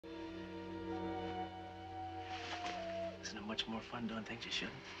Isn't it much more fun doing things you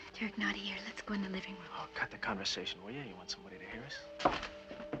shouldn't? Turk, not here. Let's go in the living room. Oh, cut the conversation, will you? You want somebody to hear us?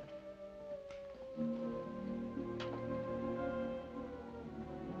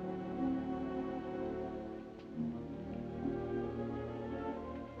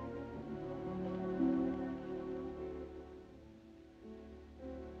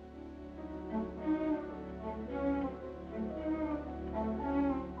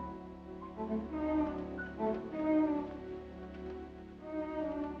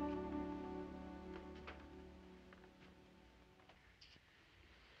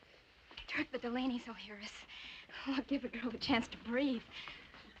 Turk, the Delaney's will hear us. Look, give a girl a chance to breathe.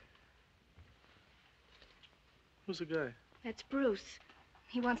 Who's the guy? That's Bruce.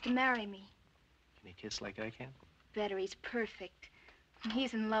 He wants to marry me. Can he kiss like I can? Better, he's perfect. And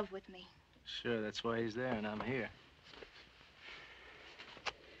he's in love with me. Sure, that's why he's there and I'm here.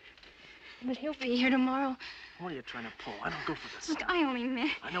 But he'll be here tomorrow. What are you trying to pull? I don't go for this Look, stuff. I only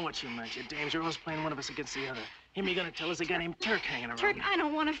meant... I know what you meant, you dames. You're always playing one of us against the other. Him you gonna tell is a guy named Turk hanging around. Turk, I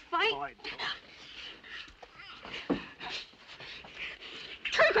don't want to fight. Oh, I do.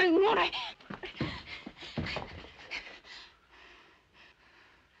 Turk, I want to...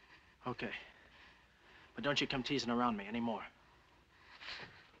 Okay. But don't you come teasing around me anymore.